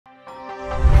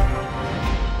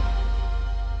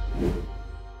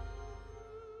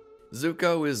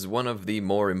Zuko is one of the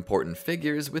more important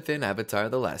figures within Avatar: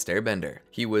 The Last Airbender.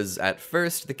 He was at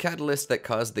first the catalyst that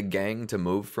caused the Gaang to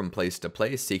move from place to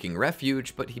place seeking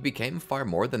refuge, but he became far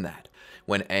more than that.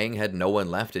 When Aang had no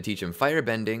one left to teach him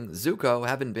firebending, Zuko,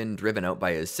 having been driven out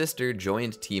by his sister,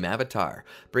 joined Team Avatar,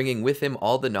 bringing with him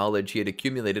all the knowledge he had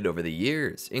accumulated over the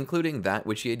years, including that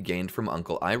which he had gained from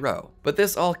Uncle Iroh. But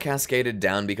this all cascaded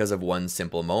down because of one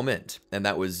simple moment, and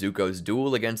that was Zuko's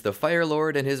duel against the Fire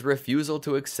Lord and his refusal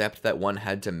to accept that one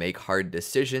had to make hard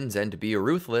decisions and be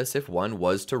ruthless if one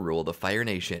was to rule the Fire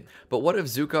Nation. But what if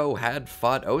Zuko had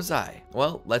fought Ozai?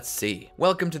 Well, let's see.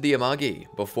 Welcome to the Amagi.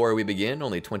 Before we begin,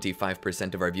 only 25%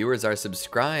 of our viewers are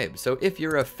subscribed, so if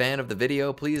you're a fan of the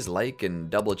video, please like and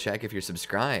double check if you're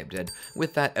subscribed. And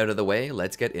with that out of the way,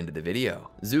 let's get into the video.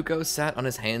 Zuko sat on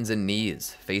his hands and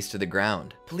knees, face to the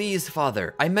ground. "Please,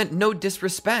 father, I meant no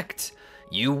disrespect."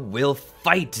 "You will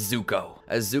fight, Zuko."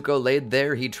 As Zuko laid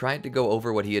there, he tried to go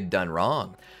over what he had done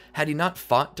wrong. Had he not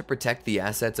fought to protect the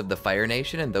assets of the Fire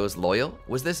Nation and those loyal?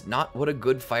 Was this not what a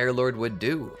good Fire Lord would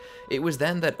do? It was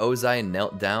then that Ozai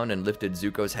knelt down and lifted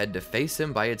Zuko's head to face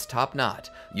him by its top knot.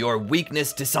 "Your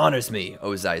weakness dishonors me,"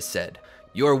 Ozai said.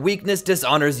 "Your weakness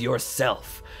dishonors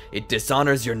yourself. It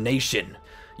dishonors your nation.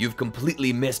 You've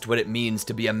completely missed what it means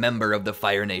to be a member of the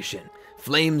Fire Nation.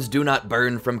 Flames do not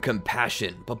burn from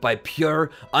compassion, but by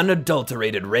pure,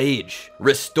 unadulterated rage.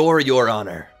 Restore your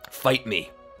honor. Fight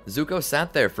me." Zuko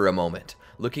sat there for a moment,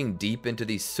 looking deep into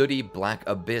the sooty black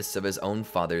abyss of his own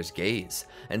father's gaze,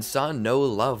 and saw no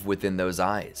love within those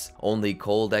eyes, only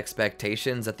cold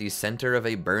expectations at the center of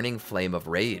a burning flame of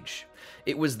rage.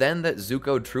 It was then that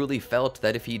Zuko truly felt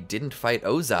that if he didn't fight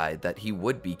Ozai, that he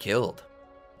would be killed.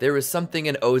 There was something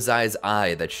in Ozai's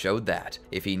eye that showed that.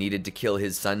 If he needed to kill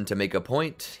his son to make a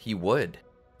point, he would.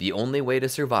 The only way to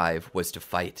survive was to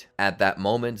fight. At that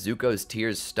moment, Zuko's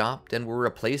tears stopped and were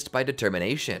replaced by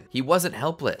determination. He wasn't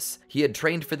helpless. He had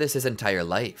trained for this his entire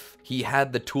life. He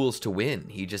had the tools to win.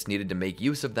 He just needed to make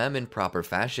use of them in proper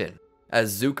fashion.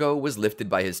 As Zuko was lifted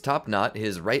by his top knot,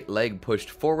 his right leg pushed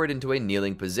forward into a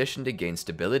kneeling position to gain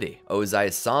stability.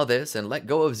 Ozai saw this and let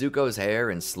go of Zuko's hair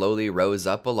and slowly rose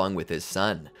up along with his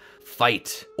son.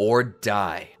 "Fight or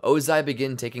die." Ozai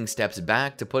began taking steps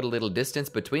back to put a little distance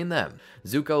between them.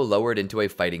 Zuko lowered into a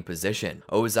fighting position.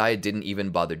 Ozai didn't even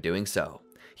bother doing so.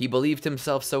 He believed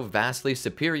himself so vastly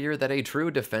superior that a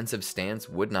true defensive stance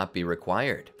would not be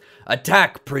required.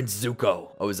 "Attack, Prince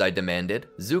Zuko," Ozai demanded.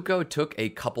 Zuko took a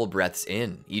couple breaths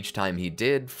in. Each time he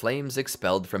did, flames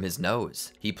expelled from his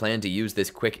nose. He planned to use this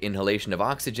quick inhalation of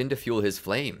oxygen to fuel his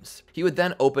flames. He would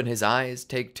then open his eyes,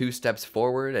 take 2 steps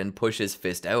forward, and push his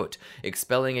fist out,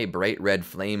 expelling a bright red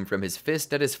flame from his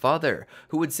fist at his father,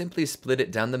 who would simply split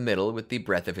it down the middle with the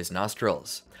breath of his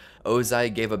nostrils.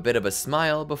 Ozai gave a bit of a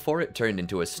smile before it turned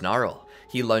into a snarl.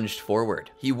 He lunged forward.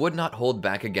 He would not hold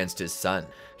back against his son.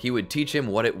 He would teach him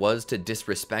what it was to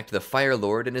disrespect the Fire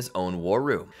Lord in his own war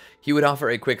room. He would offer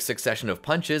a quick succession of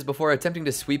punches before attempting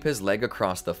to sweep his leg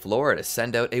across the floor to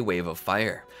send out a wave of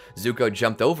fire. Zuko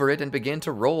jumped over it and began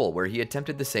to roll, where he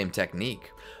attempted the same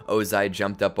technique. Ozai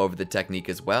jumped up over the technique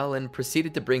as well and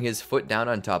proceeded to bring his foot down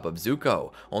on top of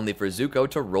Zuko, only for Zuko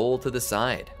to roll to the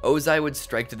side. Ozai would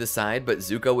strike to the side, but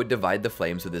Zuko would divide the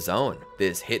flames with his own.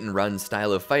 This hit-and-run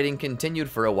style of fighting continued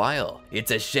for a while.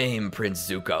 "It's a shame, Prince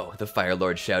Zuko," the Fire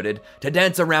Lord shouted, "to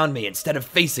dance around me instead of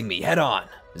facing me head-on."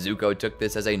 Zuko took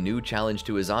this as a new challenge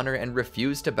to his honor and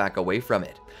refused to back away from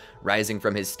it. Rising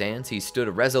from his stance, he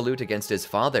stood resolute against his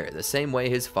father, the same way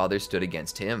his father stood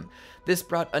against him. This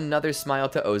brought another smile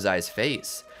to Ozai's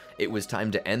face. It was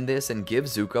time to end this and give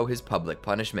Zuko his public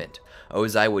punishment.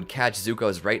 Ozai would catch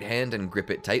Zuko's right hand and grip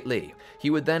it tightly. He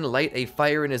would then light a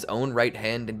fire in his own right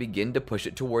hand and begin to push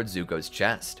it towards Zuko's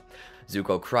chest.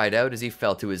 Zuko cried out as he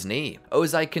fell to his knee.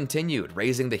 Ozai continued,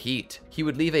 raising the heat. He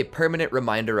would leave a permanent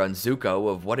reminder on Zuko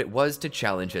of what it was to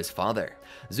challenge his father.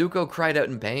 Zuko cried out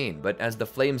in pain, but as the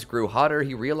flames grew hotter,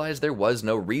 he realized there was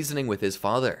no reasoning with his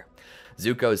father.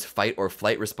 Zuko's fight or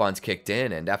flight response kicked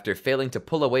in, and after failing to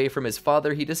pull away from his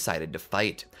father, he decided to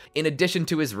fight. In addition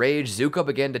to his rage, Zuko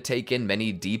began to take in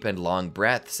many deep and long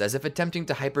breaths, as if attempting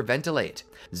to hyperventilate.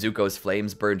 Zuko's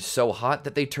flames burned so hot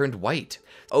that they turned white.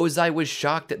 Ozai was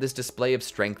shocked at this display of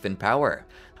strength and power.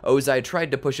 Ozai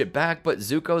tried to push it back, but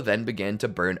Zuko then began to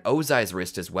burn Ozai's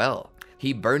wrist as well.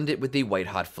 He burned it with the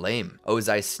white-hot flame.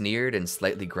 Ozai sneered and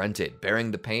slightly grunted,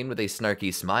 bearing the pain with a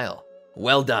snarky smile.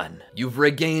 "Well done. You've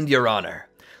regained your honor.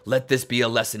 Let this be a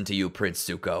lesson to you, Prince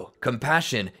Zuko.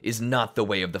 Compassion is not the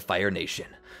way of the Fire Nation.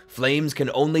 Flames can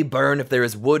only burn if there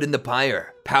is wood in the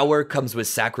pyre. Power comes with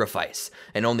sacrifice,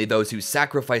 and only those who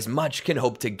sacrifice much can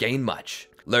hope to gain much.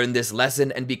 Learn this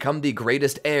lesson and become the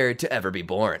greatest heir to ever be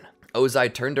born."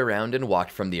 Ozai turned around and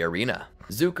walked from the arena.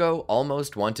 Zuko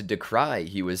almost wanted to cry,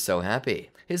 he was so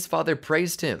happy. His father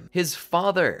praised him. His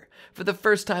father! For the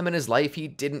first time in his life, he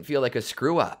didn't feel like a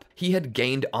screw-up. He had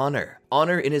gained honor.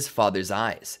 Honor in his father's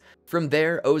eyes. From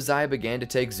there, Ozai began to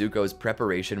take Zuko's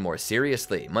preparation more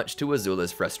seriously, much to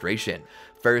Azula's frustration.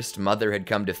 First, Mother had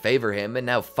come to favor him, and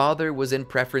now Father was in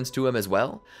preference to him as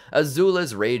well.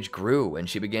 Azula's rage grew, and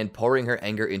she began pouring her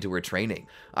anger into her training.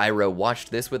 Iroh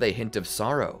watched this with a hint of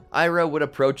sorrow. Iroh would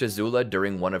approach Azula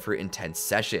during one of her intense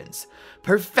sessions.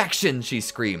 "Perfection!" she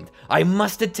screamed. "I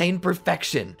must attain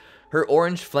perfection!" Her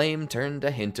orange flame turned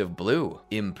a hint of blue.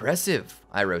 "Impressive,"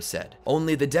 Iroh said.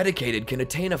 "Only the dedicated can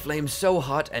attain a flame so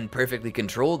hot and perfectly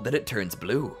controlled that it turns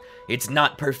blue." "It's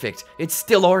not perfect. It's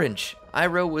still orange."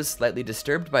 Iroh was slightly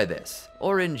disturbed by this.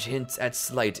 Orange hints at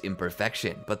slight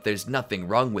imperfection, but there's nothing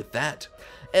wrong with that.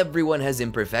 Everyone has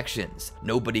imperfections.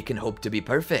 Nobody can hope to be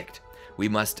perfect. We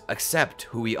must accept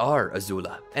who we are,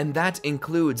 Azula, and that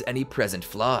includes any present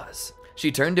flaws.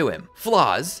 She turned to him.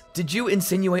 "Flaws? Did you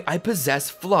insinuate I possess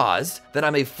flaws? That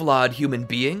I'm a flawed human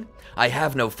being? I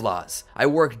have no flaws. I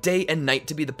work day and night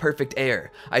to be the perfect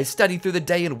heir. I study through the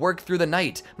day and work through the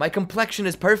night. My complexion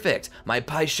is perfect. My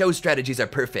Pai Sho strategies are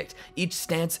perfect. Each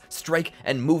stance, strike,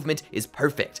 and movement is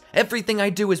perfect. Everything I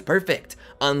do is perfect.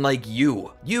 Unlike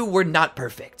you. You were not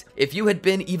perfect. If you had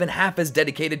been even half as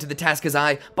dedicated to the task as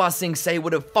I, Ba Sing Se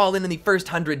would have fallen in the first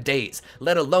 100 days,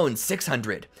 let alone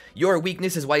 600. Your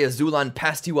weakness is why Azulon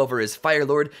passed you over as Fire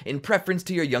Lord in preference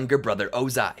to your younger brother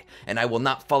Ozai, and I will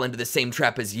not fall into the same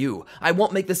trap as you. I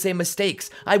won't make the same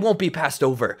mistakes. I won't be passed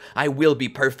over. I will be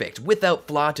perfect, without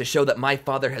flaw, to show that my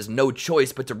father has no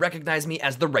choice but to recognize me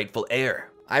as the rightful heir."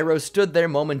 Iroh stood there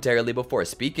momentarily before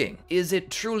speaking. "Is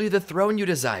it truly the throne you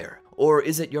desire? Or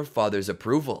is it your father's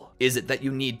approval? Is it that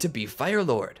you need to be Fire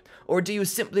Lord? Or do you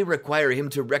simply require him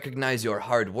to recognize your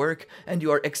hard work and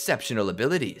your exceptional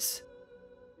abilities?"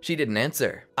 She didn't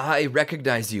answer. "I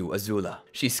recognize you, Azula,"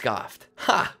 she scoffed.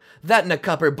 "Ha! That and a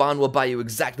copper bond will buy you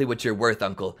exactly what you're worth,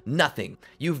 Uncle. Nothing.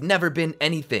 You've never been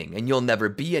anything, and you'll never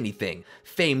be anything.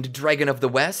 Famed dragon of the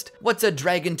West? What's a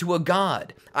dragon to a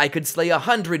god? I could slay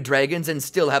 100 dragons and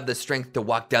still have the strength to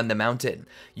walk down the mountain.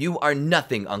 You are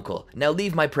nothing, Uncle. Now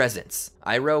leave my presence."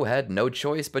 Iroh had no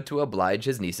choice but to oblige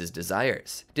his niece's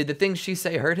desires. Did the things she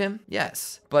say hurt him?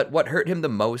 Yes. But what hurt him the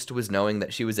most was knowing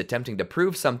that she was attempting to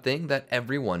prove something that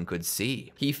everyone could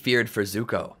see. He feared for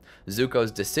Zuko.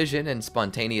 Zuko's decision and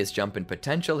spontaneous jump in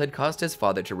potential had caused his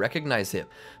father to recognize him,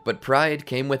 but pride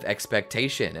came with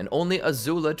expectation, and only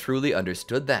Azula truly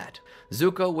understood that.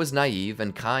 Zuko was naive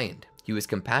and kind. He was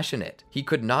compassionate. He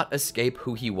could not escape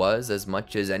who he was as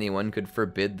much as anyone could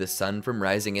forbid the sun from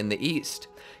rising in the east.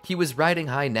 He was riding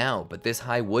high now, but this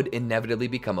high would inevitably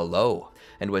become a low.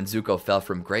 And when Zuko fell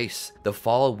from grace, the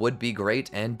fall would be great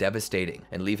and devastating,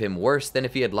 and leave him worse than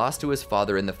if he had lost to his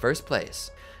father in the first place.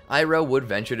 Iroh would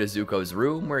venture to Zuko's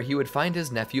room, where he would find his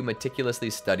nephew meticulously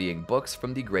studying books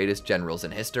from the greatest generals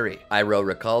in history. Iroh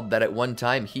recalled that at one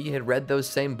time he had read those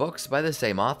same books by the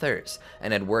same authors,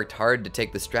 and had worked hard to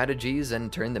take the strategies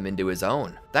and turn them into his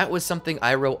own. That was something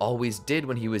Iroh always did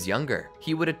when he was younger.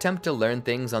 He would attempt to learn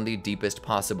things on the deepest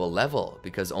possible level,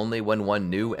 because only when one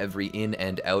knew every in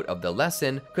and out of the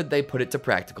lesson could they put it to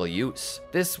practical use.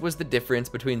 This was the difference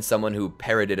between someone who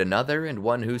parroted another and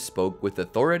one who spoke with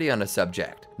authority on a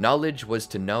subject. Knowledge was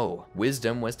to know.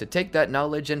 Wisdom was to take that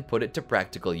knowledge and put it to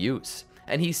practical use.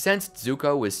 And he sensed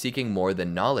Zuko was seeking more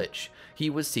than knowledge. He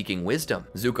was seeking wisdom.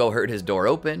 Zuko heard his door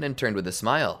open and turned with a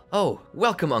smile. "Oh,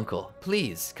 welcome, Uncle.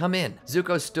 Please, come in."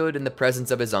 Zuko stood in the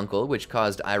presence of his uncle, which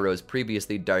caused Iroh's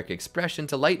previously dark expression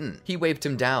to lighten. He waved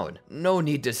him down. "No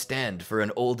need to stand for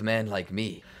an old man like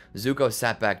me." Zuko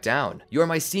sat back down. "You're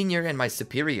my senior and my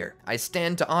superior. I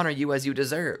stand to honor you as you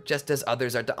deserve, just as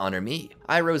others are to honor me."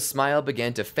 Iroh's smile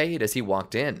began to fade as he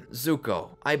walked in.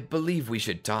 "Zuko, I believe we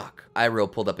should talk."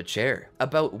 Iroh pulled up a chair.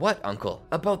 "About what, Uncle?"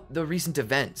 "About the recent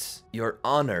events, your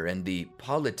honor, and the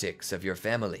politics of your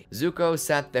family." Zuko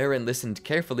sat there and listened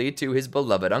carefully to his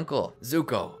beloved uncle.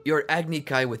 "Zuko, your Agni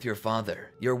Kai with your father,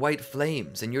 your white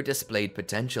flames, and your displayed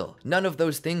potential. None of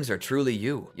those things are truly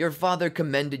you. Your father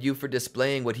commended you for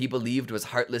displaying what he believed was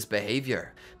heartless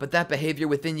behavior, but that behavior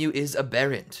within you is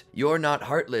aberrant. You're not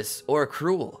heartless or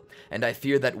cruel. And I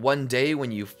fear that one day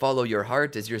when you follow your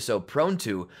heart as you're so prone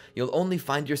to, you'll only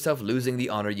find yourself losing the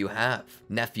honor you have.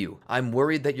 Nephew, I'm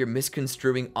worried that you're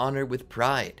misconstruing honor with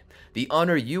pride. The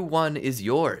honor you won is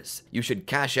yours. You should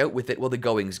cash out with it while the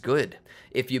going's good.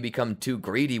 If you become too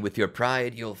greedy with your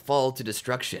pride, you'll fall to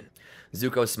destruction."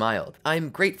 Zuko smiled. I'm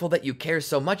grateful that you care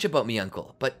so much about me,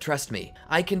 Uncle, but trust me,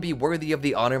 I can be worthy of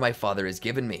the honor my father has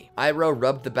given me. Iroh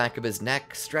rubbed the back of his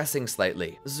neck, stressing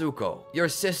slightly. Zuko, your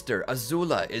sister,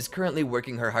 Azula, is currently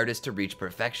working her hardest to reach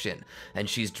perfection, and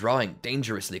she's drawing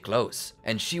dangerously close.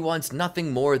 And she wants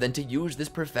nothing more than to use this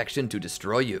perfection to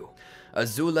destroy you.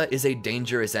 Azula is a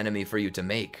dangerous enemy for you to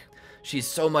make. She's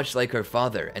so much like her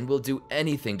father and will do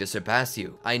anything to surpass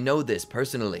you. I know this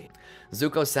personally.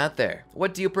 Zuko sat there.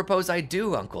 What do you propose I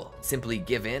do, Uncle? Simply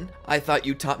give in? I thought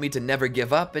you taught me to never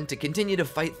give up and to continue to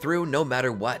fight through no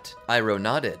matter what. Iroh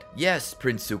nodded. Yes,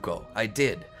 Prince Zuko, I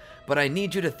did. But I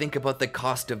need you to think about the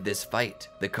cost of this fight.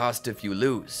 The cost if you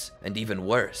lose. And even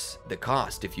worse, the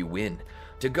cost if you win.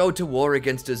 To go to war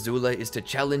against Azula is to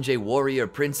challenge a warrior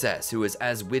princess who is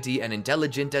as witty and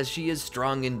intelligent as she is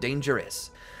strong and dangerous.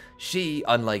 She,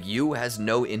 unlike you, has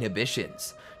no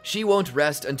inhibitions. She won't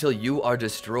rest until you are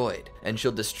destroyed, and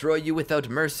she'll destroy you without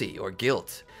mercy or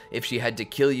guilt. If she had to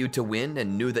kill you to win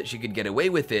and knew that she could get away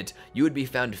with it, you would be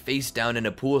found face down in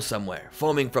a pool somewhere,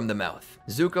 foaming from the mouth.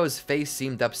 Zuko's face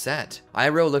seemed upset.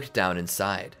 Iroh looked down and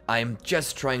sighed. I'm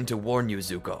just trying to warn you,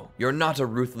 Zuko. You're not a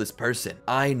ruthless person.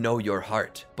 I know your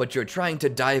heart. But you're trying to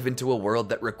dive into a world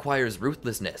that requires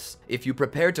ruthlessness. If you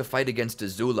prepare to fight against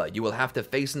Azula, you will have to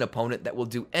face an opponent that will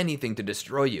do anything to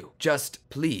destroy you. Just,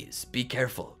 please, be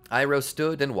careful. Iroh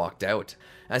stood and walked out.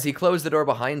 As he closed the door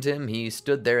behind him, he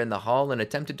stood there in the hall and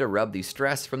attempted to rub the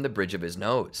stress from the bridge of his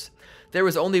nose. There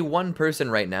was only one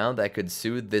person right now that could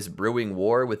soothe this brewing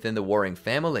war within the warring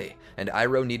family, and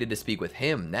Iroh needed to speak with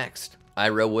him next.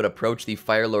 Iroh would approach the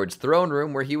Fire Lord's throne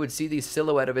room where he would see the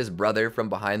silhouette of his brother from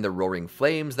behind the roaring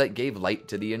flames that gave light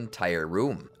to the entire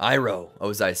room. Iroh,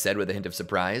 Ozai said with a hint of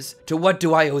surprise, to what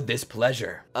do I owe this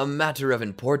pleasure? A matter of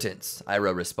importance,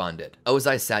 Iroh responded.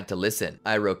 Ozai sat to listen.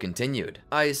 Iroh continued,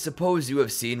 I suppose you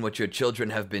have seen what your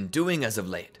children have been doing as of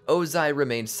late. Ozai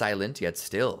remained silent yet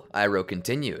still. Iroh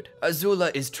continued,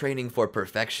 Azula is training for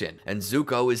perfection, and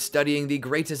Zuko is studying the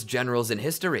greatest generals in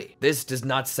history. This does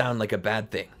not sound like a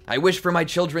bad thing. I wish for my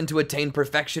children to attain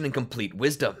perfection and complete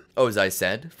wisdom, Ozai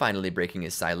said, finally breaking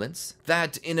his silence.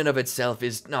 That in and of itself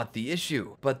is not the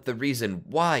issue, but the reason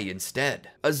why instead.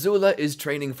 Azula is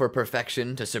training for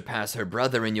perfection to surpass her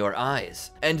brother in your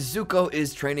eyes, and Zuko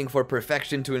is training for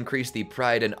perfection to increase the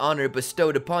pride and honor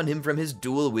bestowed upon him from his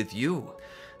duel with you.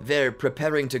 They're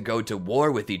preparing to go to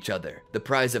war with each other, the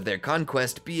prize of their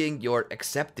conquest being your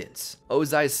acceptance.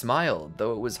 Ozai smiled,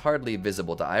 though it was hardly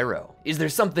visible to Iroh. Is there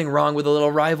something wrong with a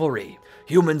little rivalry?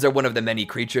 Humans are one of the many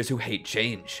creatures who hate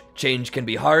change. Change can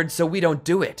be hard, so we don't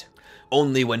do it.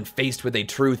 Only when faced with a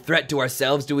true threat to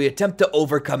ourselves do we attempt to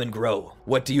overcome and grow.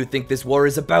 What do you think this war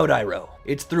is about, Iroh?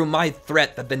 It's through my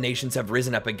threat that the nations have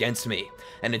risen up against me,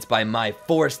 and it's by my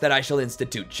force that I shall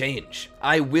institute change.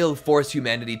 I will force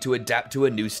humanity to adapt to a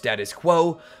new status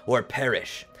quo or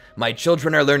perish. My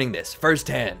children are learning this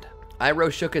firsthand.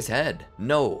 Iroh shook his head.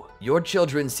 No, your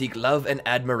children seek love and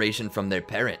admiration from their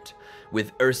parent.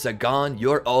 With Ursa gone,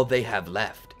 you're all they have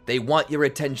left. They want your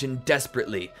attention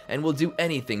desperately and will do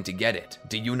anything to get it.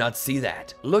 Do you not see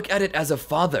that? Look at it as a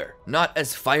father, not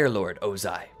as Fire Lord,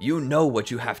 Ozai. You know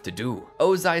what you have to do.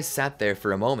 Ozai sat there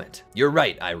for a moment. You're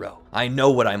right, Iroh. I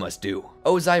know what I must do.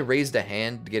 Ozai raised a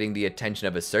hand, getting the attention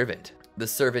of his servant. The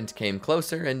servant came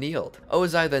closer and kneeled.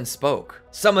 Ozai then spoke.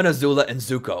 Summon Azula and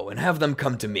Zuko and have them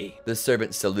come to me. The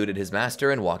servant saluted his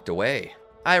master and walked away.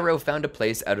 Iroh found a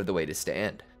place out of the way to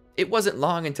stand. It wasn't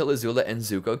long until Azula and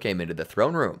Zuko came into the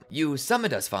throne room. You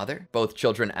summoned us, father? Both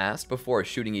children asked before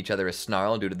shooting each other a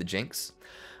snarl due to the jinx.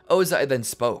 Ozai then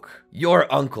spoke.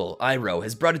 Your uncle, Iroh,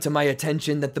 has brought it to my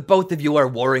attention that the both of you are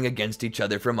warring against each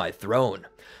other for my throne.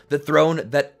 The throne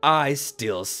that I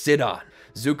still sit on.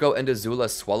 Zuko and Azula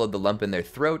swallowed the lump in their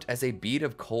throat as a bead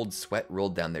of cold sweat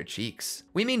rolled down their cheeks.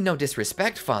 We mean no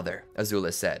disrespect, father,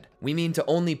 Azula said. We mean to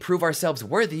only prove ourselves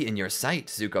worthy in your sight,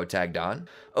 Zuko tagged on.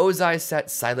 Ozai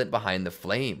sat silent behind the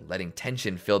flame, letting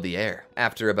tension fill the air.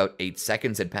 After about 8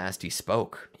 seconds had passed, he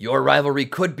spoke. Your rivalry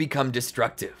could become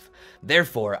destructive.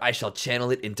 Therefore, I shall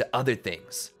channel it into other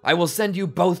things. I will send you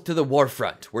both to the war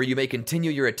front, where you may continue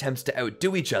your attempts to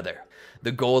outdo each other.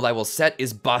 The goal I will set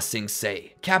is Ba Sing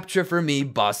Se. Capture for me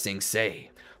Ba Sing Se.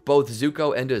 Both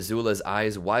Zuko and Azula's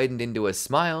eyes widened into a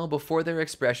smile before their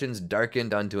expressions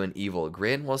darkened onto an evil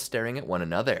grin while staring at one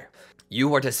another.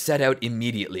 You are to set out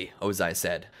immediately, Ozai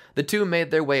said. The two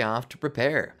made their way off to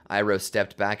prepare. Iroh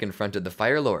stepped back in front of the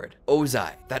Fire Lord.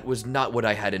 Ozai, that was not what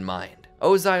I had in mind.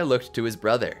 Ozai looked to his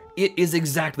brother. It is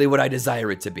exactly what I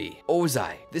desire it to be.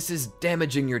 Ozai, this is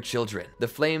damaging your children. The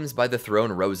flames by the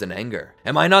throne rose in anger.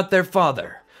 Am I not their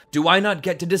father? Do I not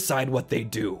get to decide what they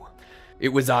do?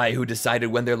 It was I who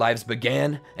decided when their lives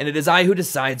began, and it is I who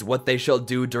decides what they shall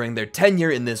do during their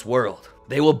tenure in this world.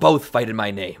 They will both fight in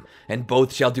my name, and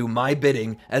both shall do my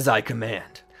bidding as I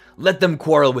command. Let them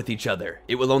quarrel with each other.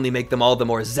 It will only make them all the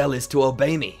more zealous to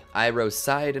obey me." Iroh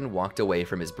sighed and walked away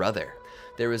from his brother.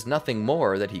 There was nothing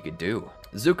more that he could do.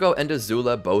 Zuko and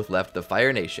Azula both left the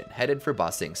Fire Nation, headed for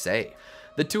Ba Sing Se.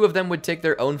 The two of them would take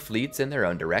their own fleets in their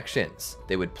own directions.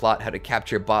 They would plot how to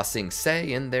capture Ba Sing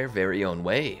Se in their very own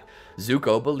way.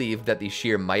 Zuko believed that the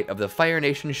sheer might of the Fire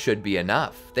Nation should be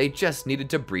enough. They just needed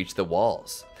to breach the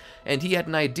walls. And he had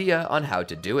an idea on how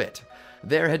to do it.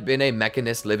 There had been a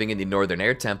mechanist living in the Northern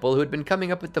Air Temple who had been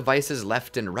coming up with devices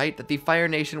left and right that the Fire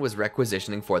Nation was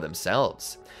requisitioning for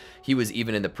themselves. He was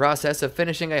even in the process of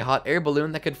finishing a hot air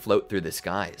balloon that could float through the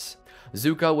skies.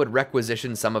 Zuko would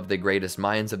requisition some of the greatest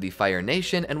minds of the Fire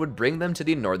Nation and would bring them to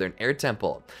the Northern Air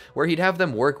Temple, where he'd have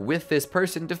them work with this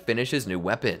person to finish his new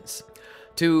weapons.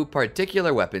 Two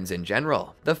particular weapons in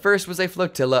general. The first was a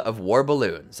flotilla of war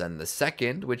balloons, and the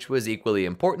second, which was equally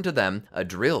important to them, a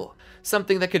drill.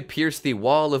 Something that could pierce the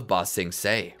wall of Ba Sing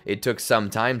Se. It took some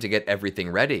time to get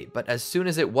everything ready, but as soon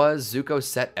as it was, Zuko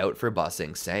set out for Ba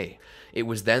Sing Se. It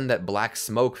was then that black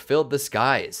smoke filled the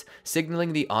skies,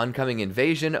 signaling the oncoming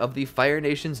invasion of the Fire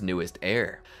Nation's newest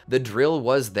heir. The drill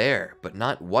was there, but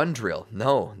not one drill.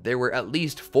 No, there were at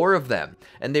least 4 of them,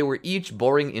 and they were each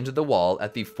boring into the wall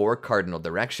at the 4 cardinal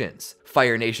directions.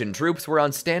 Fire Nation troops were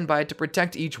on standby to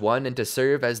protect each one and to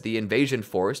serve as the invasion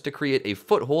force to create a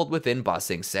foothold within Ba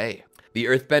Sing Se. The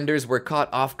Earthbenders were caught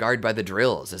off guard by the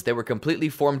drills, as they were completely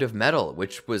formed of metal,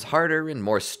 which was harder and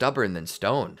more stubborn than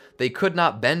stone. They could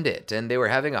not bend it, and they were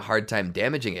having a hard time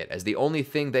damaging it, as the only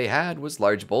thing they had was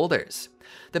large boulders.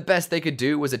 The best they could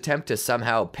do was attempt to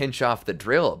somehow pinch off the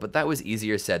drill, but that was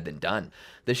easier said than done.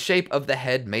 The shape of the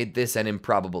head made this an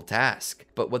improbable task,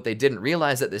 but what they didn't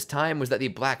realize at this time was that the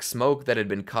black smoke that had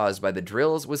been caused by the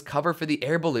drills was cover for the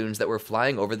air balloons that were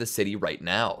flying over the city right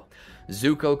now.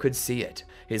 Zuko could see it.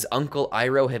 His Uncle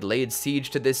Iroh had laid siege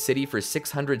to this city for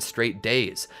 600 straight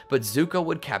days, but Zuko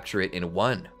would capture it in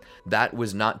 1. That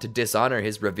was not to dishonor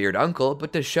his revered uncle,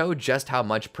 but to show just how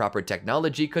much proper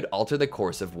technology could alter the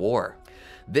course of war.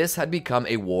 This had become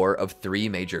a war of 3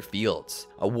 major fields.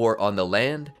 A war on the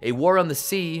land, a war on the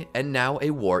sea, and now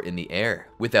a war in the air.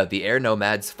 Without the air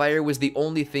nomads, fire was the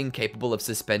only thing capable of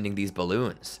suspending these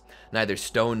balloons. Neither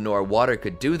stone nor water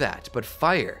could do that, but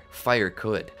fire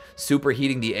could,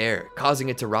 superheating the air, causing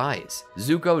it to rise.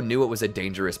 Zuko knew it was a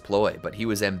dangerous ploy, but he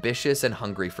was ambitious and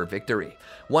hungry for victory.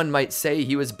 One might say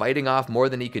he was biting off more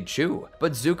than he could chew,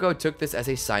 but Zuko took this as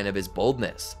a sign of his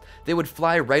boldness. They would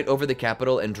fly right over the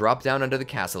capital and drop down under the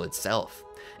castle itself.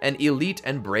 An elite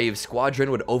and brave squadron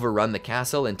would overrun the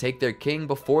castle and take their king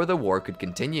before the war could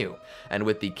continue. And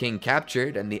with the king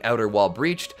captured and the outer wall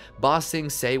breached, Ba Sing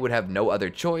Se would have no other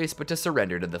choice but to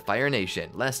surrender to the Fire Nation,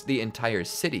 lest the entire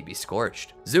city be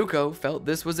scorched. Zuko felt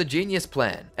this was a genius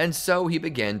plan, and so he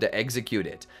began to execute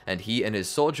it, and he and his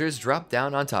soldiers dropped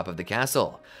down on top of the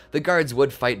castle. The guards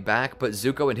would fight back, but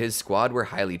Zuko and his squad were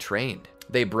highly trained.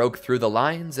 They broke through the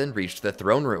lines and reached the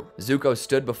throne room. Zuko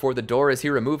stood before the door as he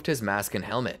removed his mask and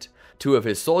helmet. 2 of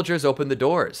his soldiers opened the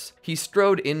doors. He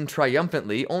strode in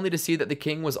triumphantly, only to see that the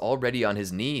king was already on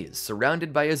his knees,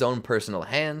 surrounded by his own personal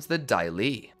hands, the Dai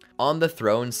Li. On the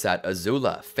throne sat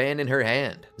Azula, fan in her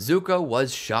hand. Zuko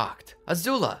was shocked.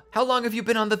 "Azula, how long have you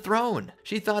been on the throne?"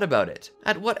 She thought about it.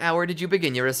 "At what hour did you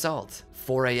begin your assault?"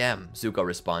 4 a.m., Zuko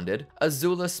responded.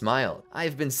 Azula smiled.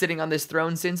 "I've been sitting on this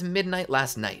throne since midnight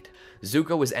last night."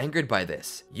 Zuko was angered by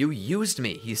this. "You used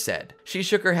me," he said. She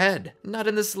shook her head. "Not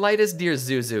in the slightest, dear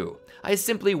Zuzu. I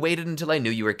simply waited until I knew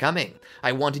you were coming.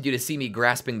 I wanted you to see me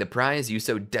grasping the prize you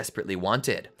so desperately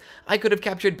wanted. I could have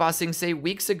captured Ba Sing Se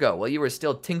weeks ago while you were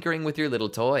still tinkering with your little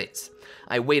toys.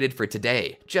 I waited for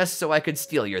today, just so I could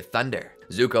steal your thunder."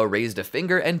 Zuko raised a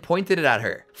finger and pointed it at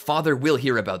her. "Father will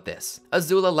hear about this."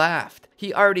 Azula laughed.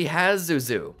 "He already has,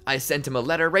 Zuzu. I sent him a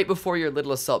letter right before your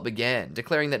little assault began,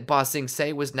 declaring that Ba Sing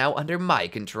Se was now under my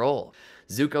control."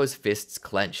 Zuko's fists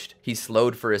clenched. He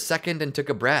slowed for a second and took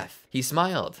a breath. He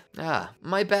smiled. "Ah,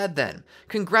 my bad then.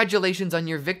 Congratulations on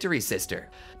your victory, sister."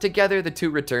 Together, the two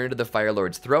returned to the Fire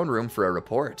Lord's throne room for a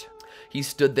report. He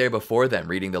stood there before them,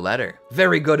 reading the letter.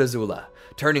 "Very good, Azula.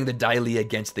 Turning the Dai Li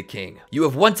against the king. You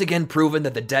have once again proven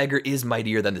that the dagger is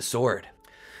mightier than the sword."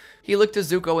 He looked to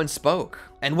Zuko and spoke.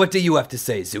 "And what do you have to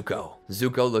say, Zuko?"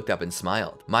 Zuko looked up and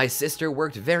smiled. "My sister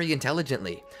worked very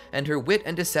intelligently, and her wit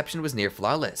and deception was near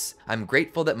flawless. I'm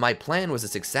grateful that my plan was a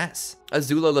success."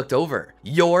 Azula looked over.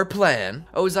 "Your plan?"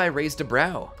 Ozai raised a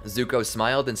brow. Zuko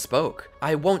smiled and spoke.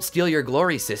 "I won't steal your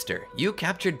glory, sister. You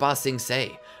captured Ba Sing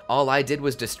Se. All I did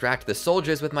was distract the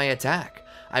soldiers with my attack.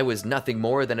 I was nothing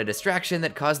more than a distraction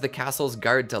that caused the castle's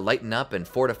guard to lighten up and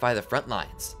fortify the front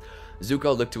lines.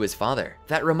 Zuko looked to his father.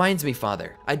 That reminds me,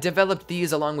 father. I developed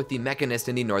these along with the Mechanist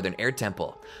in the Northern Air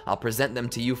Temple. I'll present them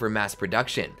to you for mass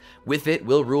production. With it,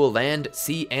 we'll rule land,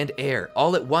 sea, and air,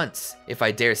 all at once. If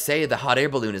I dare say, the hot air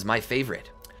balloon is my favorite.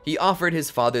 He offered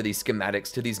his father the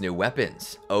schematics to these new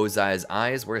weapons. Ozai's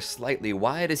eyes were slightly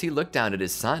wide as he looked down at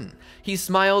his son. He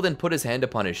smiled and put his hand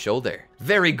upon his shoulder.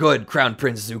 Very good, Crown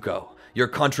Prince Zuko. Your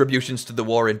contributions to the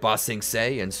war in Ba Sing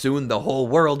Se, and soon the whole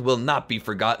world will not be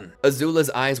forgotten. Azula's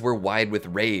eyes were wide with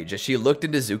rage as she looked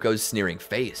into Zuko's sneering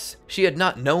face. She had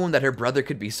not known that her brother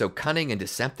could be so cunning and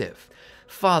deceptive.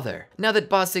 Father, now that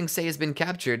Ba Sing Se has been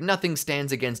captured, nothing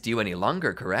stands against you any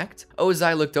longer, correct?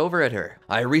 Ozai looked over at her.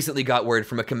 I recently got word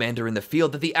from a commander in the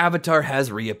field that the Avatar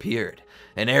has reappeared.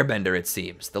 An airbender, it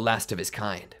seems, the last of his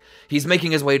kind. He's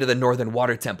making his way to the Northern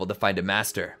Water Temple to find a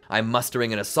master. I'm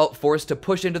mustering an assault force to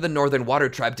push into the Northern Water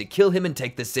Tribe to kill him and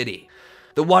take the city.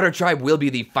 The Water Tribe will be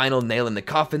the final nail in the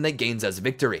coffin that gains us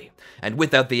victory. And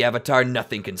without the Avatar,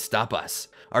 nothing can stop us.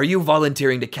 Are you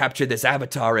volunteering to capture this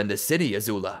Avatar and the city,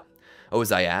 Azula?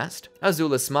 Ozai asked.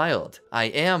 Azula smiled. I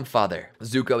am, father.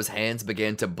 Zuko's hands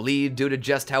began to bleed due to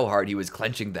just how hard he was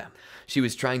clenching them. She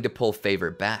was trying to pull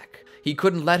favor back. He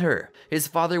couldn't let her. His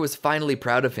father was finally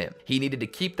proud of him. He needed to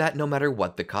keep that no matter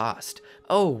what the cost.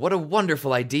 Oh, what a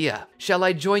wonderful idea. Shall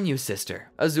I join you, sister?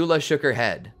 Azula shook her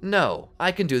head. No,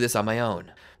 I can do this on my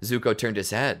own. Zuko turned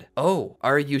his head. Oh,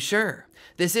 are you sure?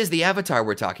 This is the Avatar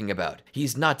we're talking about.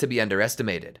 He's not to be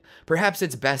underestimated. Perhaps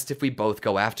it's best if we both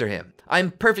go after him.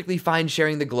 I'm perfectly fine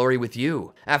sharing the glory with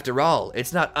you. After all,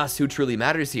 it's not us who truly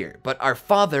matters here, but our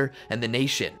father and the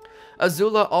nation.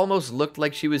 Azula almost looked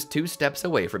like she was 2 steps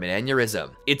away from an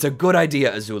aneurysm. It's a good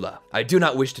idea, Azula. I do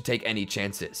not wish to take any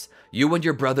chances. You and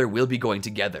your brother will be going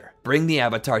together. Bring the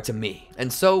Avatar to me.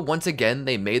 And so, once again,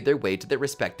 they made their way to their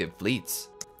respective fleets.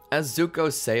 As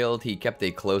Zuko sailed, he kept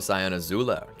a close eye on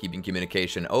Azula, keeping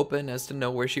communication open as to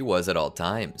know where she was at all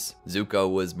times. Zuko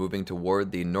was moving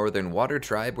toward the Northern Water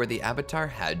Tribe where the Avatar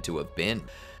had to have been.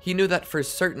 He knew that for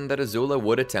certain that Azula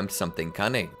would attempt something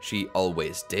cunning. She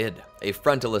always did. A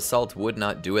frontal assault would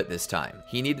not do it this time.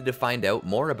 He needed to find out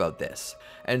more about this.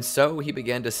 And so he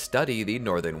began to study the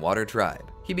Northern Water Tribe.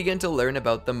 He began to learn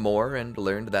about them more and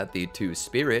learned that the 2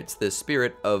 spirits, the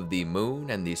spirit of the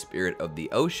moon and the spirit of the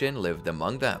ocean, lived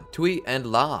among them. Tui and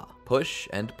La, push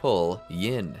and pull,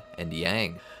 yin and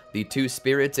yang. The 2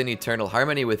 spirits in eternal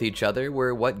harmony with each other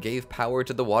were what gave power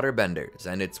to the waterbenders,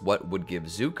 and it's what would give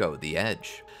Zuko the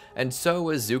edge. And so,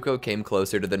 as Zuko came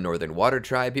closer to the Northern Water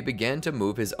Tribe, he began to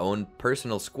move his own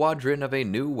personal squadron of a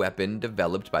new weapon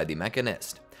developed by the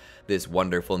Mechanist. This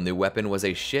wonderful new weapon was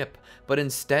a ship, but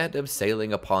instead of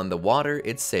sailing upon the water,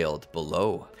 it sailed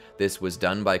below. This was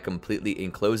done by completely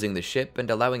enclosing the ship and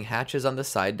allowing hatches on the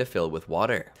side to fill with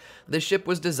water. The ship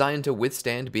was designed to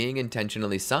withstand being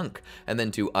intentionally sunk, and then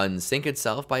to unsink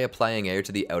itself by applying air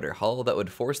to the outer hull that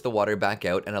would force the water back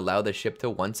out and allow the ship to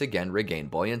once again regain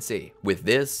buoyancy. With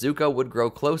this, Zuko would grow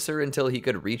closer until he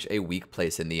could reach a weak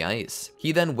place in the ice.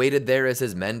 He then waited there as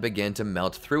his men began to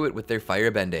melt through it with their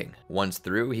firebending. Once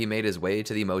through, he made his way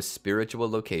to the most spiritual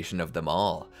location of them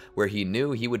all, where he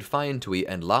knew he would find Tui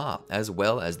and La, as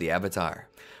well as the Avatar.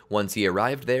 Once he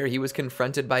arrived there, he was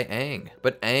confronted by Aang,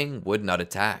 but Aang would not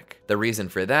attack. The reason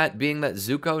for that being that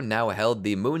Zuko now held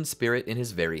the moon spirit in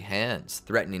his very hands,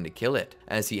 threatening to kill it.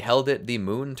 As he held it, the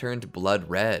moon turned blood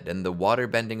red, and the water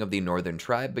bending of the Northern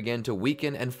Tribe began to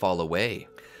weaken and fall away.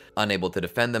 Unable to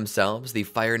defend themselves, the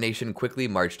Fire Nation quickly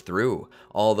marched through,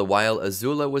 all the while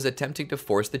Azula was attempting to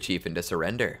force the chief into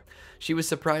surrender. She was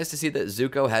surprised to see that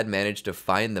Zuko had managed to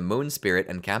find the moon spirit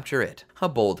and capture it. A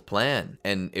bold plan,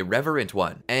 an irreverent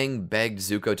one. Aang begged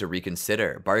Zuko to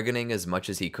reconsider, bargaining as much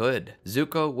as he could.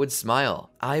 Zuko would smile.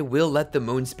 I will let the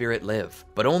moon spirit live,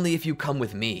 but only if you come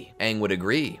with me. Aang would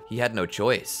agree. He had no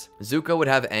choice. Zuko would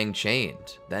have Aang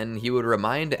chained. Then he would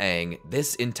remind Aang,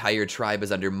 this entire tribe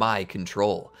is under my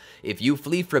control. If you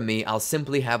flee from me, I'll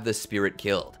simply have the spirit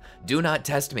killed. Do not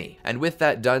test me. And with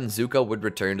that done, Zuko would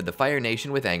return to the Fire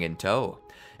Nation with Aang in tow.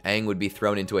 Aang would be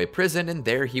thrown into a prison and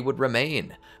there he would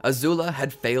remain. Azula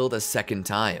had failed a second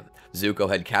time. Zuko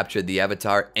had captured the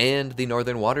Avatar and the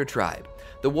Northern Water Tribe.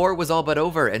 The war was all but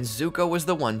over and Zuko was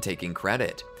the one taking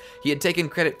credit. He had taken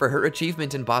credit for her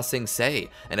achievement in Ba Sing Se,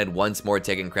 and had once more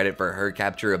taken credit for her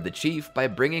capture of the chief by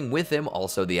bringing with him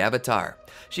also the Avatar.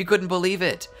 She couldn't believe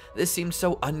it. This seemed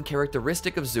so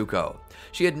uncharacteristic of Zuko.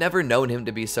 She had never known him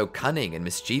to be so cunning and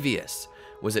mischievous.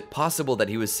 Was it possible that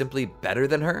he was simply better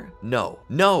than her?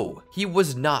 No, he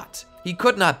was not. He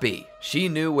could not be. She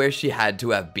knew where she had to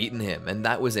have beaten him, and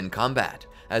that was in combat.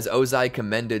 As Ozai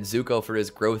commended Zuko for his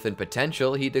growth and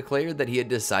potential, he declared that he had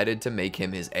decided to make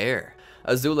him his heir.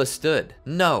 Azula stood.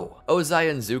 No! Ozai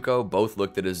and Zuko both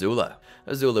looked at Azula.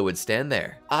 Azula would stand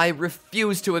there. I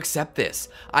refuse to accept this.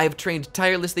 I have trained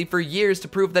tirelessly for years to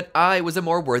prove that I was a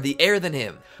more worthy heir than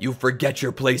him. You forget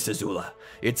your place, Azula.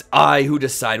 It's I who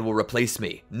decide will replace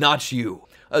me, not you.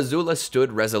 Azula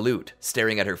stood resolute,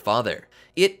 staring at her father.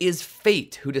 It is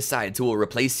fate who decides who will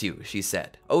replace you, she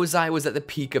said. Ozai was at the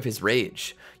peak of his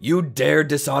rage. You dare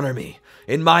dishonor me.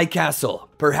 In my castle.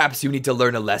 Perhaps you need to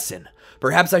learn a lesson.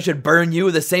 Perhaps I should burn you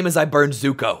the same as I burned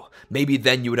Zuko. Maybe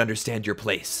then you would understand your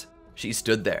place. She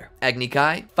stood there. Agni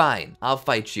Kai, fine, I'll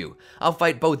fight you. I'll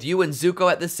fight both you and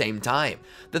Zuko at the same time.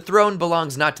 The throne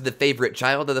belongs not to the favorite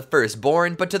child of the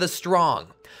firstborn, but to the strong.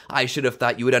 I should have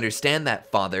thought you would understand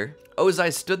that, father.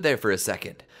 Ozai stood there for a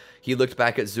second. He looked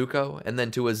back at Zuko and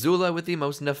then to Azula with the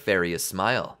most nefarious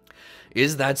smile.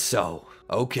 Is that so?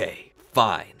 Okay,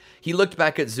 fine. He looked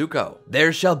back at Zuko.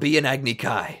 There shall be an Agni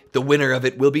Kai. The winner of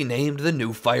it will be named the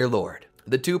new Fire Lord.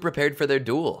 The two prepared for their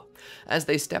duel. As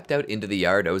they stepped out into the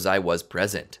yard, Ozai was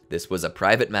present. This was a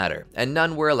private matter, and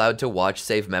none were allowed to watch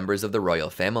save members of the royal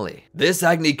family. This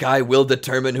Agni Kai will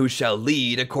determine who shall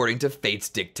lead according to fate's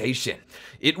dictation.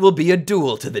 It will be a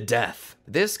duel to the death.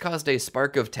 This caused a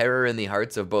spark of terror in the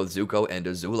hearts of both Zuko and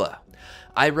Azula.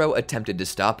 Iroh attempted to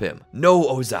stop him. No,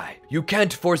 Ozai, you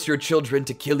can't force your children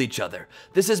to kill each other.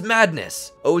 This is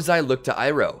madness. Ozai looked to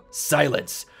Iroh.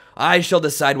 Silence. I shall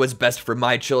decide what's best for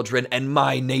my children and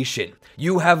my nation.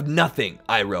 You have nothing,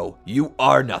 Iroh. You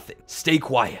are nothing. Stay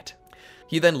quiet.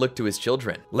 He then looked to his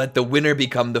children. Let the winner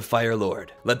become the Fire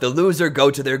Lord. Let the loser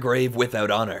go to their grave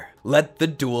without honor. Let the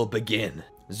duel begin.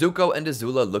 Zuko and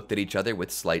Azula looked at each other with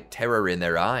slight terror in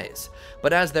their eyes.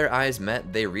 But as their eyes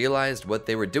met, they realized what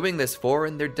they were doing this for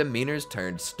and their demeanors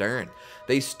turned stern.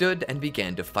 They stood and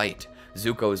began to fight.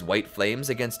 Zuko's white flames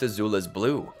against Azula's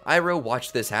blue. Iroh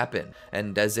watched this happen,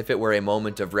 and as if it were a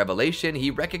moment of revelation,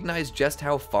 he recognized just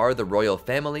how far the royal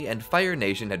family and Fire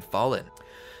Nation had fallen.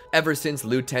 Ever since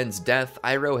Lu Ten's death,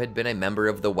 Iroh had been a member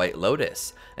of the White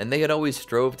Lotus, and they had always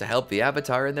strove to help the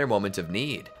Avatar in their moment of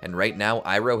need, and right now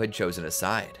Iroh had chosen a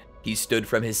side. He stood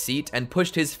from his seat and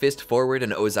pushed his fist forward in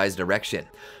Ozai's direction.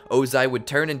 Ozai would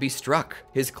turn and be struck,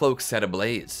 his cloak set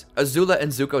ablaze. Azula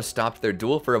and Zuko stopped their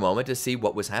duel for a moment to see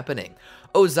what was happening.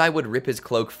 Ozai would rip his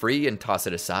cloak free and toss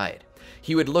it aside.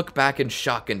 He would look back in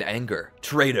shock and anger.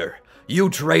 Traitor! You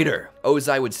traitor!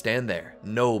 Ozai would stand there.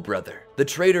 No, brother. The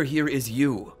traitor here is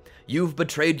you. You've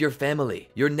betrayed your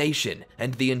family, your nation,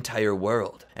 and the entire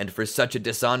world. And for such a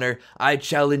dishonor, I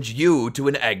challenge you to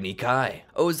an Agni Kai.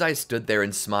 Ozai stood there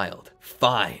and smiled.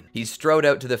 Fine. He strode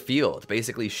out to the field,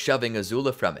 basically shoving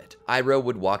Azula from it. Iroh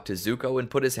would walk to Zuko and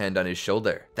put his hand on his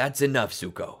shoulder. That's enough,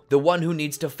 Zuko. The one who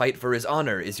needs to fight for his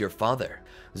honor is your father.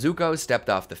 Zuko stepped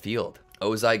off the field.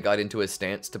 Ozai got into a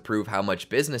stance to prove how much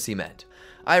business he meant.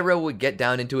 Iroh would get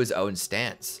down into his own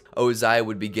stance. Ozai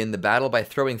would begin the battle by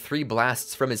throwing 3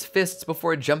 blasts from his fists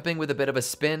before jumping with a bit of a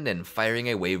spin and firing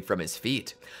a wave from his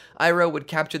feet. Iroh would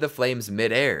capture the flames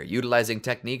mid-air, utilizing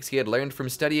techniques he had learned from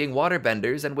studying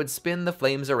waterbenders, and would spin the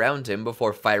flames around him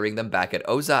before firing them back at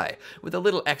Ozai, with a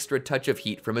little extra touch of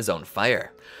heat from his own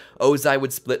fire. Ozai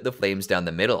would split the flames down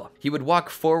the middle. He would walk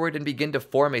forward and begin to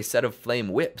form a set of flame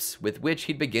whips, with which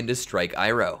he'd begin to strike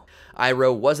Iroh.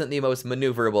 Iroh wasn't the most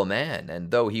maneuverable man,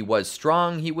 and though he was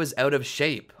strong, he was out of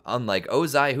shape, unlike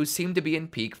Ozai, who seemed to be in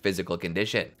peak physical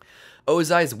condition.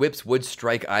 Ozai's whips would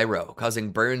strike Iroh,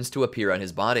 causing burns to appear on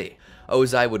his body.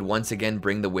 Ozai would once again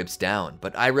bring the whips down,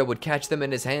 but Iroh would catch them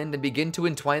in his hand and begin to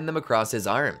entwine them across his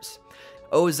arms.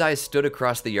 Ozai stood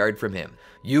across the yard from him.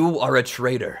 You are a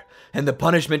traitor, and the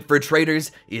punishment for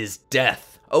traitors is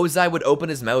death. Ozai would open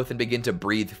his mouth and begin to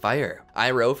breathe fire.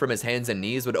 Iroh, from his hands and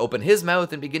knees, would open his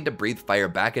mouth and begin to breathe fire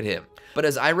back at him. But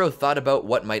as Iroh thought about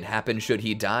what might happen should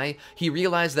he die, he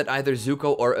realized that either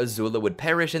Zuko or Azula would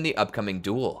perish in the upcoming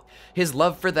duel. His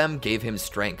love for them gave him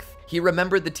strength. He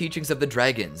remembered the teachings of the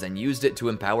dragons and used it to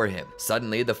empower him.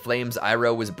 Suddenly, the flames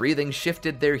Iroh was breathing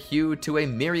shifted their hue to a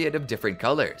myriad of different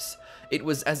colors. It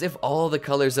was as if all the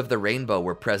colors of the rainbow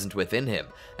were present within him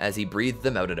as he breathed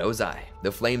them out at Ozai.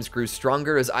 The flames grew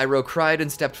stronger as Iroh cried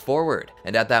and stepped forward,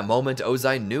 and at that moment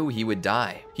Ozai knew he would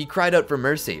die. He cried out for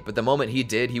mercy, but the moment he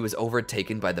did, he was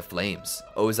overtaken by the flames.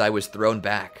 Ozai was thrown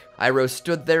back. Iroh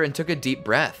stood there and took a deep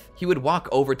breath. He would walk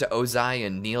over to Ozai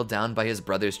and kneel down by his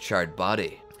brother's charred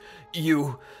body.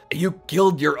 You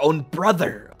killed your own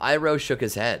brother! Iroh shook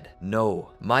his head.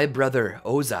 No, my brother,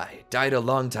 Ozai, died a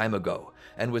long time ago,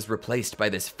 and was replaced by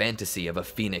this fantasy of a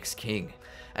Phoenix King.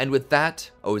 And with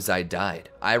that, Ozai died.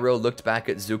 Iroh looked back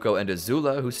at Zuko and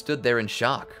Azula, who stood there in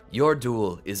shock. "Your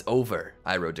duel is over,"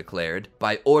 Iroh declared,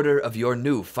 "by order of your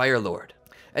new Fire Lord."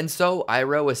 And so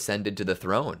Iroh ascended to the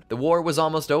throne. The war was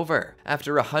almost over.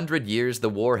 After 100 years, the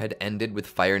war had ended with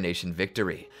Fire Nation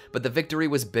victory. But the victory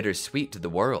was bittersweet to the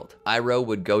world. Iroh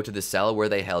would go to the cell where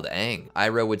they held Aang.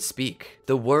 Iroh would speak.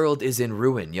 "The world is in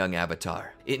ruin, young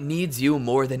Avatar. It needs you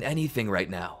more than anything right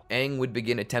now." Aang would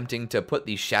begin attempting to put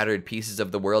the shattered pieces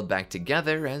of the world back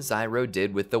together, as Iroh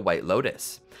did with the White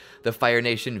Lotus. The Fire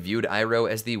Nation viewed Iroh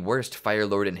as the worst Fire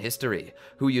Lord in history,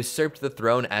 who usurped the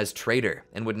throne as traitor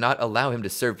and would not allow him to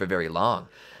serve for very long.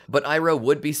 But Iroh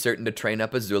would be certain to train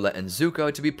up Azula and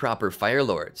Zuko to be proper Fire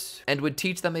Lords, and would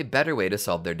teach them a better way to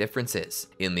solve their differences.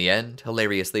 In the end,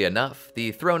 hilariously enough,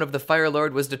 the throne of the Fire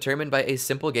Lord was determined by a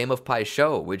simple game of Pai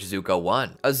Sho, which Zuko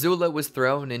won. Azula was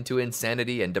thrown into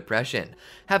insanity and depression,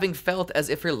 having felt as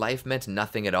if her life meant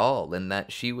nothing at all, and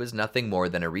that she was nothing more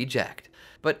than a reject.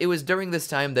 But it was during this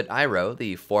time that Iroh,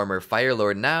 the former Fire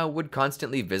Lord now, would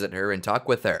constantly visit her and talk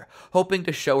with her, hoping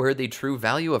to show her the true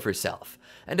value of herself.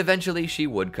 And eventually she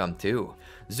would come to.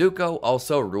 Zuko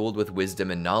also ruled with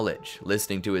wisdom and knowledge,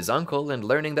 listening to his uncle and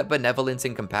learning that benevolence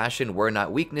and compassion were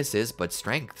not weaknesses but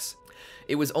strengths.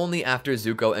 It was only after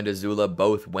Zuko and Azula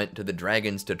both went to the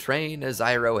dragons to train, as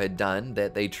Iroh had done,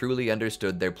 that they truly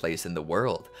understood their place in the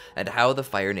world, and how the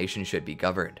Fire Nation should be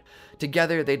governed.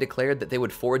 Together, they declared that they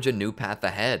would forge a new path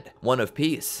ahead, one of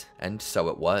peace, and so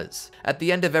it was. At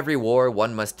the end of every war,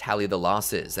 one must tally the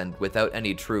losses, and without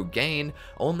any true gain,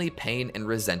 only pain and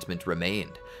resentment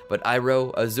remained. But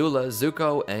Iroh, Azula,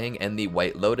 Zuko, Aang, and the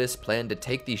White Lotus planned to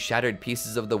take these shattered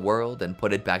pieces of the world and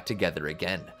put it back together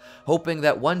again, hoping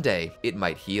that one day it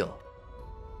might heal.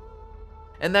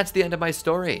 And that's the end of my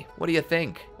story. What do you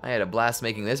think? I had a blast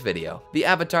making this video. The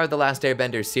Avatar: The Last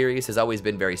Airbender series has always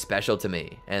been very special to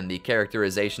me, and the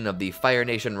characterization of the Fire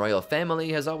Nation royal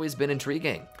family has always been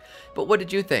intriguing. But what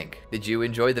did you think? Did you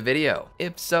enjoy the video?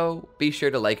 If so, be sure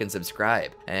to like and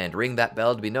subscribe, and ring that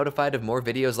bell to be notified of more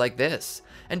videos like this.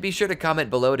 And be sure to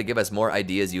comment below to give us more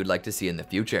ideas you'd like to see in the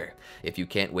future. If you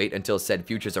can't wait until said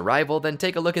future's arrival, then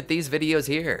take a look at these videos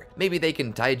here. Maybe they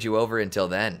can tide you over until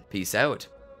then. Peace out.